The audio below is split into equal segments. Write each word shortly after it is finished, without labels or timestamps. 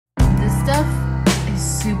stuff is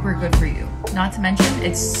super good for you. Not to mention,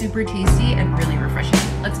 it's super tasty and really refreshing.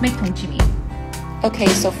 Let's make 동치미. Okay,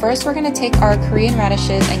 so first we're gonna take our Korean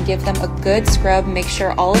radishes and give them a good scrub, make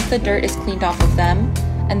sure all of the dirt is cleaned off of them.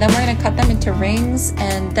 And then we're gonna cut them into rings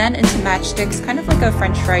and then into matchsticks, kind of like a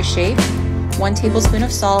French fry shape. 1 tablespoon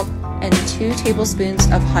of salt and 2 tablespoons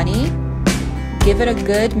of honey. Give it a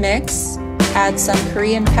good mix. Add some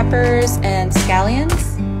Korean peppers and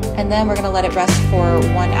scallions. And then we're gonna let it rest for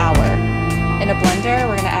 1 hour. In a blender,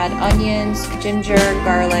 we're gonna add onions, ginger,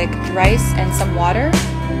 garlic, rice, and some water.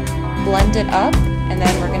 Blend it up, and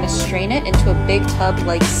then we're gonna strain it into a big tub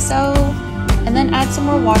like so. And then add some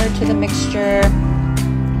more water to the mixture.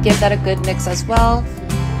 Give that a good mix as well.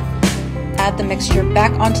 Add the mixture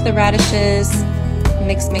back onto the radishes.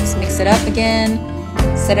 Mix it up again.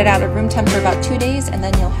 Set it out at room temp for about 2 days, and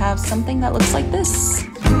then you'll have something that looks like this.